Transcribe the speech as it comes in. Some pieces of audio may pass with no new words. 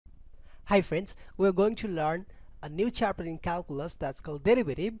Hi friends, we're going to learn a new chapter in calculus that's called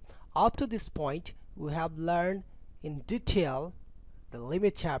derivative. Up to this point, we have learned in detail the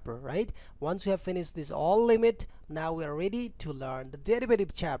limit chapter, right? Once we have finished this all limit, now we are ready to learn the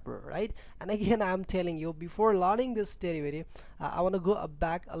derivative chapter, right? And again, I'm telling you, before learning this derivative, I want to go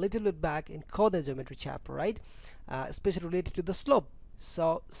back a little bit back in coordinate geometry chapter, right? Especially related to the slope.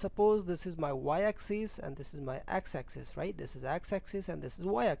 So suppose this is my y-axis and this is my x-axis, right? This is x-axis and this is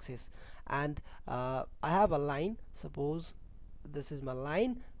y-axis, and I have a line. Suppose this is my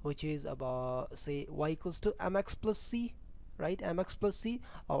line, which is about, say, y equals to mx plus c, right? Mx plus c,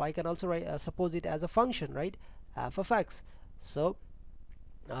 or I can also write suppose it as a function, right? F of x. So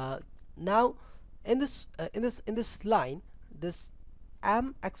now in this line, this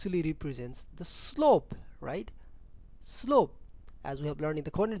m actually represents the slope, right? Slope, as we have learned in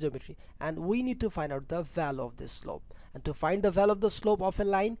the coordinate geometry, and we need to find out the value of this slope. And to find the value of the slope of a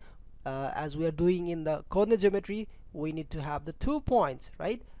line, as we are doing in the coordinate geometry, we need to have the 2 points,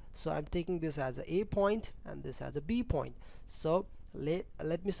 right? So I'm taking this as a point and this as a b point. So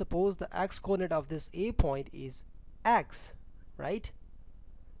let me suppose the x coordinate of this a point is x, right?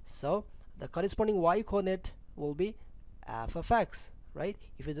 So the corresponding y coordinate will be f of x, right?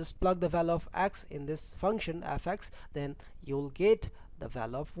 If you just plug the value of x in this function fx, then you'll get the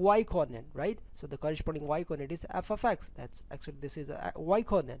value of y coordinate, right? So the corresponding y coordinate is f of x. That's actually, this is a y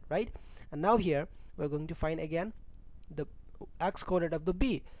coordinate, right? And now here we're going to find again the x coordinate of the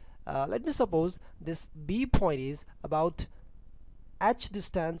b. Let me suppose this b point is about h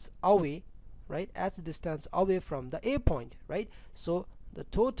distance away, right? H distance away from the a point, right? So the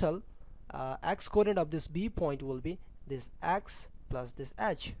total x coordinate of this b point will be this x plus this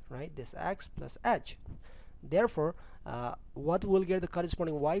h, right? This x plus h. Therefore, what will get the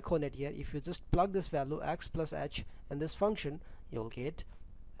corresponding y coordinate here? If you just plug this value x plus h in this function, you'll get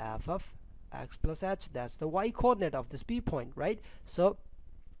f of x plus h. That's the y coordinate of this b point, right? So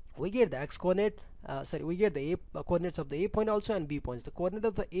we get the x coordinate, we get the a coordinates of the a point also and b points. The coordinate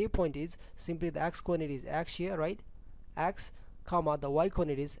of the a point is simply the x coordinate is x here, right? X comma the y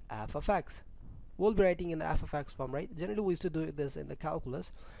coordinate is f of x. We'll be writing in the f of x form, right? Generally we used to do this in the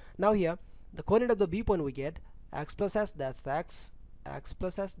calculus. Now here the coordinate of the b point we get x plus s, that's the x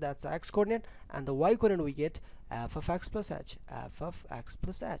plus s, that's the x coordinate, and the y coordinate we get f of x plus h, f of x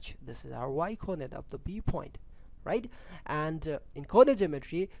plus h. This is our y coordinate of the b point, right? And in coordinate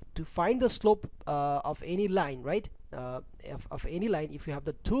geometry, to find the slope of any line, right, of any line, if you have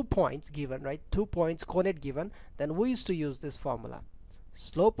the 2 points given, right, 2 points coordinate given, then we used to use this formula.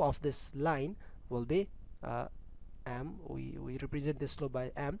 Slope of this line will be m, we represent this slope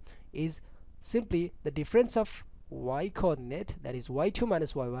by m, is simply the difference of y coordinate, that is y2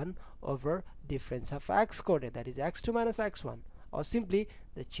 minus y1, over difference of x coordinate, that is x2 minus x1, or simply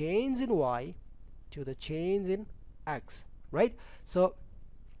the change in y to the change in x, right? So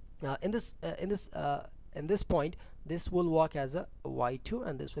in this point, this will work as a y2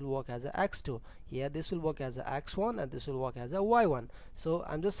 and this will work as a x2. Here this will work as a x1 and this will work as a y1. So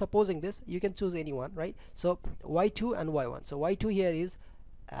I'm just supposing this, you can choose any one, right? So y2 and y1. So y2 here is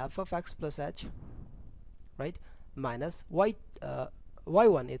f of x plus h, right, minus y1,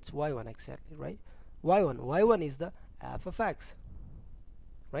 it's y1 exactly, right? y1 is the f of x,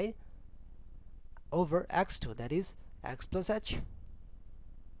 right, over x2, that is x plus h,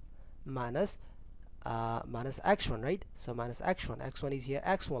 minus x1, right? So minus x1 is here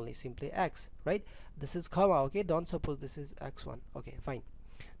x only, simply x, right? This is comma, okay? Don't suppose this is x1. Okay, fine.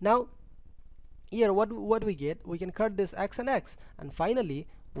 Now here what we get, we can cut this x and x, and finally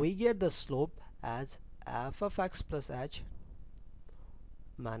we get the slope as f of x plus h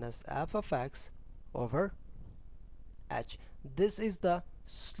minus f of x over h. This is the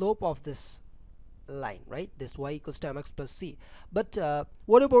slope of this line, right? This y equals to mx plus c. But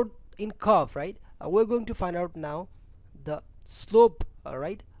what about in curve, right? We're going to find out now the slope,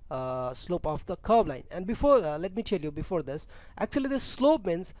 right? Slope of the curve line. And before, let me tell you, before this, actually this slope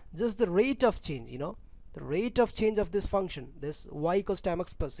means just the rate of change, you know, the rate of change of this function, this y equals to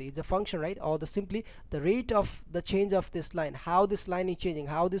mx plus c. It's a function, right? Or simply the rate of the change of this line, how this line is changing,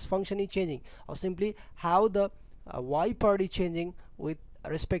 how this function is changing, or simply how the y part is changing with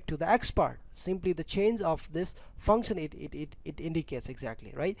respect to the x part. Simply the change of this function, it indicates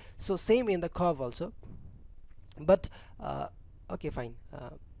exactly, right? So same in the curve also. But okay, fine.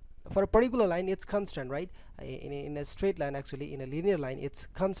 For a particular line it's constant, right? In a straight line, actually in a linear line it's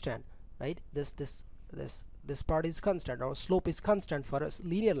constant, right? This part is constant, or slope is constant for a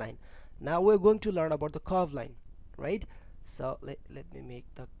linear line. Now we're going to learn about the curve line, right? So let me make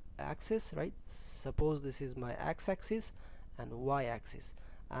the axis, right? Suppose this is my x-axis and y-axis,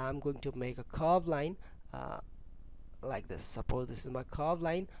 I'm going to make a curved line like this. Suppose this is my curved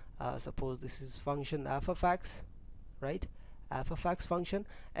line. Suppose this is function f of x, right? F of x function.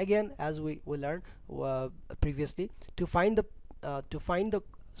 Again, as we learned previously, to find the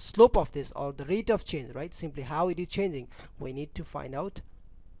slope of this, or the rate of change, right? Simply how it is changing, we need to find out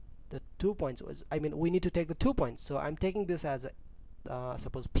the 2 points. I mean, we need to take the 2 points. So I'm taking this as a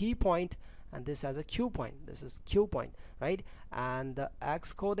suppose P point, and this as a Q point. This is Q point, right? And the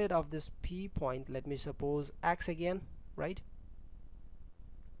x coordinate of this P point, let me suppose x again, right?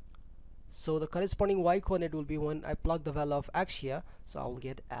 So the corresponding y coordinate will be when I plug the value of x here, so I will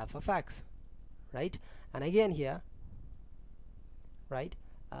get f of x, right? And again here, right,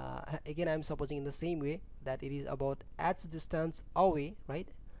 again I'm supposing in the same way that it is about h distance away, right,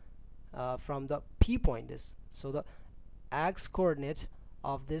 from the P point. This, so the x coordinate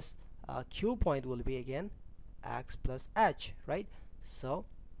of this Q point will be again x plus h, right? So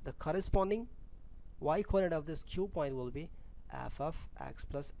the corresponding y coordinate of this Q point will be f of x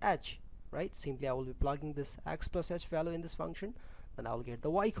plus h, right? Simply I will be plugging this x plus h value in this function, then I will get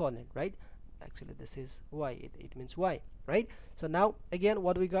the y coordinate, right? Actually this is y, it means y, right? So now again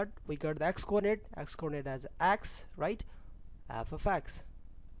what we got the x coordinate as x, right? F of x,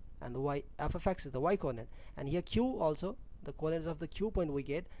 and the y, f of x is the y coordinate, and here q also, the coordinates of the Q point we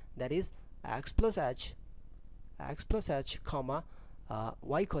get, that is x plus h comma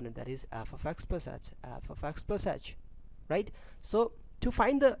y coordinate, that is f of x plus h, right? So to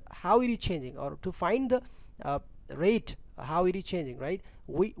find the how it is changing, or to find the rate how it is changing, right,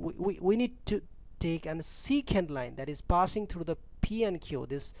 we need to take a secant line that is passing through the P and Q.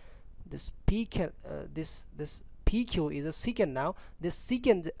 This PQ is a secant. Now this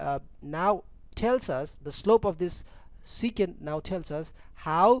secant now tells us the slope of this secant, now tells us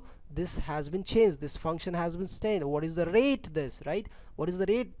how this has been changed, this function has been changed, what is the rate, this, right, what is the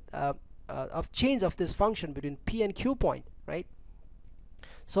rate of change of this function between P and Q point, right?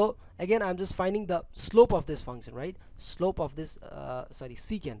 So again I'm just finding the slope of this function, right? Slope of this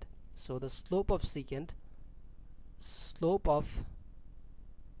secant. So the slope of secant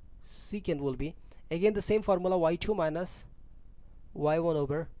will be again the same formula, y2 minus y1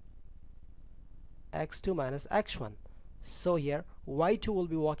 over x2 minus x1. So here y2 will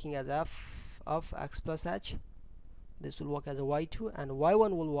be working as f of x plus h, this will work as a y2, and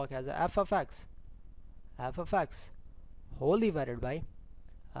y1 will work as a f of x whole divided by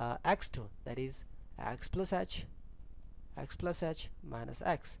x2, that is x plus h minus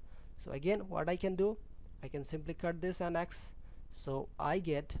x. So again what I can do, I can simply cut this and x, so I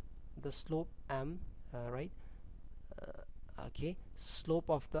get the slope m, right, okay, slope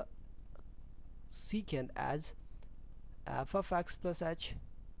of the secant as f of x plus h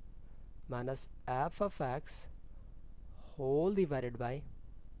minus f of x whole divided by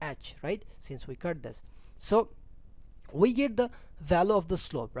h, right, since we cut this. So we get the value of the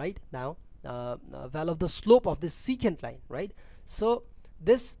slope, right? Now value of the slope of this secant line, right? So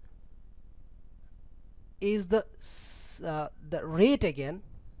this is the rate again,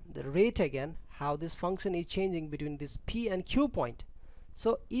 how this function is changing between this P and Q point.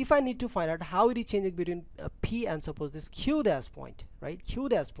 So if I need to find out how it is changing between P and suppose this Q dash point, right, Q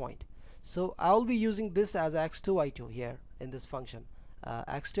dash point, so I will be using this as x2 y2 here in this function.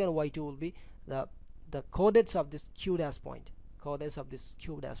 X2 and y2 will be the coordinates of this Q dash point,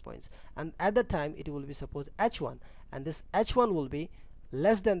 points, and at the time it will be suppose h1, and this h1 will be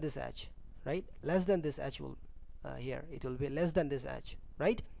less than this h, right, less than this h will here it will be less than this h,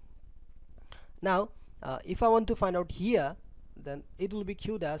 right? Now if I want to find out here, then it will be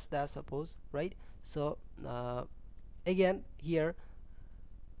q dash suppose, right? So again here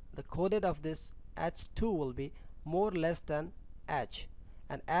the coordinate of this h2 will be more or less than h,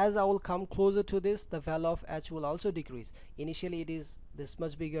 and as I will come closer to this, the value of h will also decrease. Initially it is this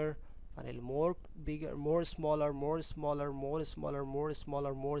much bigger, finally more bigger, more smaller, more smaller, more smaller, more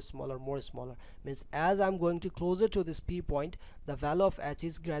smaller, more smaller, more smaller, means as I'm going to closer to this P point, the value of h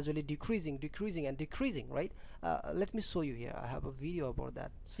is gradually decreasing and decreasing, right? Let me show you here, I have a video about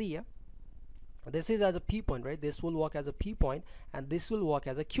that. See here, this is as a P point, right? This will work as a P point and this will work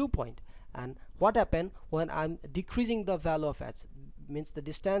as a Q point. And what happened when I'm decreasing the value of h, means the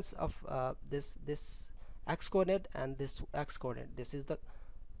distance of this x coordinate and this x coordinate, this is the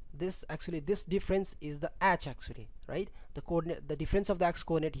this difference is the h actually, right? The difference of the x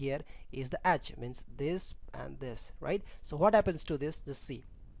coordinate here is the h, means this and this, right? So what happens to this, just see,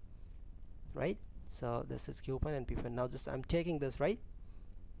 right? So this is Q point and P point. Now just I'm taking this, right?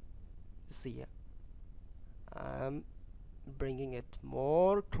 See here, I'm bringing it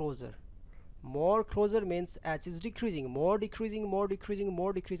more closer more closer means h is decreasing, more decreasing, more decreasing,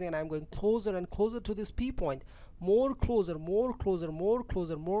 more decreasing, and I'm going closer and closer to this p point, more closer, more closer, more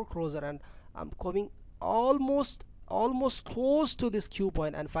closer, more closer, and I'm coming almost close to this q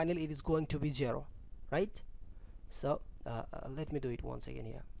point, and finally it is going to be 0, right? So let me do it once again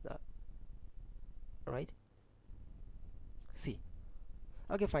here. Right, see,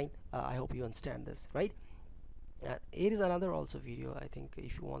 okay, fine. I hope you understand this, right? Here is another also video, I think,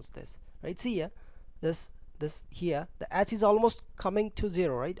 if you want this, right? See here, this here, the h is almost coming to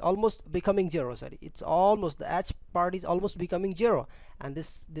 0, right? Almost becoming 0, sorry, it's almost, the h part is almost becoming 0, and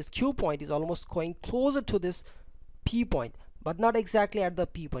this q point is almost going closer to this p point, but not exactly at the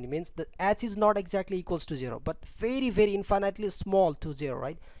p point. It means the h is not exactly equals to 0, but very infinitely small to 0,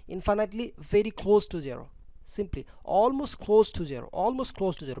 right? Infinitely very close to 0, simply almost close to 0, almost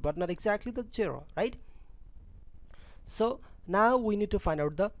close to 0, but not exactly the 0, right? So now we need to find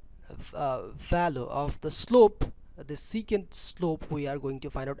out the value of the slope, the secant slope we are going to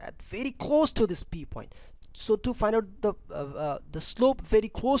find out at very close to this p point. So to find out the slope very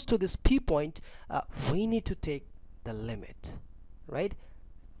close to this p point, we need to take the limit, right?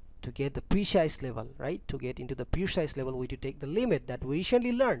 To get the precise level, right? To get into the precise level, we need to take the limit that we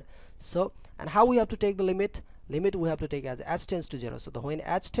recently learned. So, and how we have to take the limit? Limit we have to take as h tends to 0. So when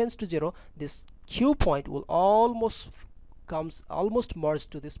h tends to 0, this q point will almost merge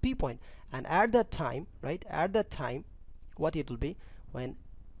to this p point, and at that time, right, at that time, what it will be, when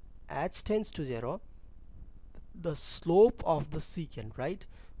h tends to 0, the slope of the secant, right,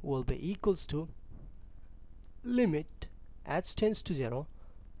 will be equals to limit h tends to 0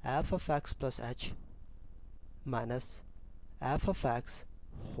 f of x plus h minus f of x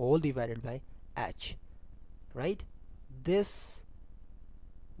whole divided by h, right? This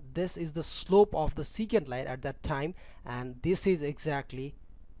is the slope of the secant line at that time, and this is exactly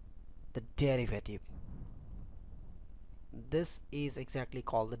the derivative. This is exactly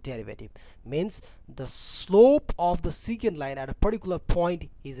called the derivative. Means the slope of the secant line at a particular point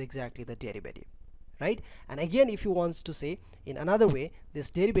is exactly the derivative, right? And again, if you want to say in another way, this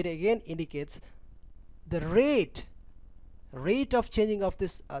derivative again indicates the rate of changing of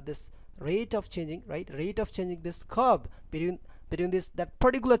this rate of changing, right? Rate of changing this curve between that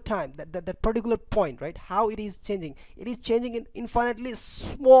particular time, that particular point, right? How it is changing. It is changing in infinitely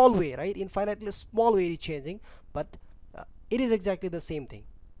small way, right? Infinitely small way it is changing, but it is exactly the same thing.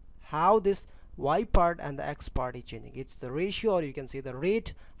 How this y part and the x part is changing. It's the ratio, or you can say the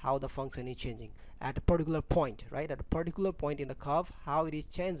rate, how the function is changing at a particular point, right? At a particular point in the curve, how it is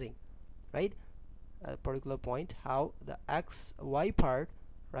changing, right? At a particular point, how the y part,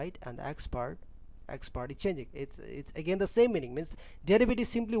 right, and the x part is changing. It's again the same meaning. Means derivative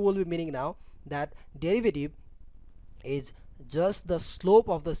simply will be meaning now that derivative is just the slope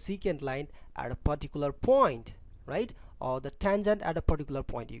of the secant line at a particular point, right? Or the tangent at a particular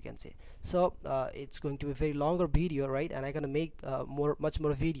point, you can say. So it's going to be a very longer video, right? And I'm gonna make much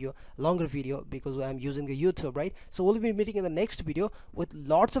more longer video, because I'm using the YouTube, right? So we'll be meeting in the next video with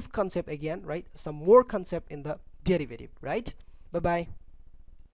lots of concept again, right? Some more concept in the derivative, right? Bye bye.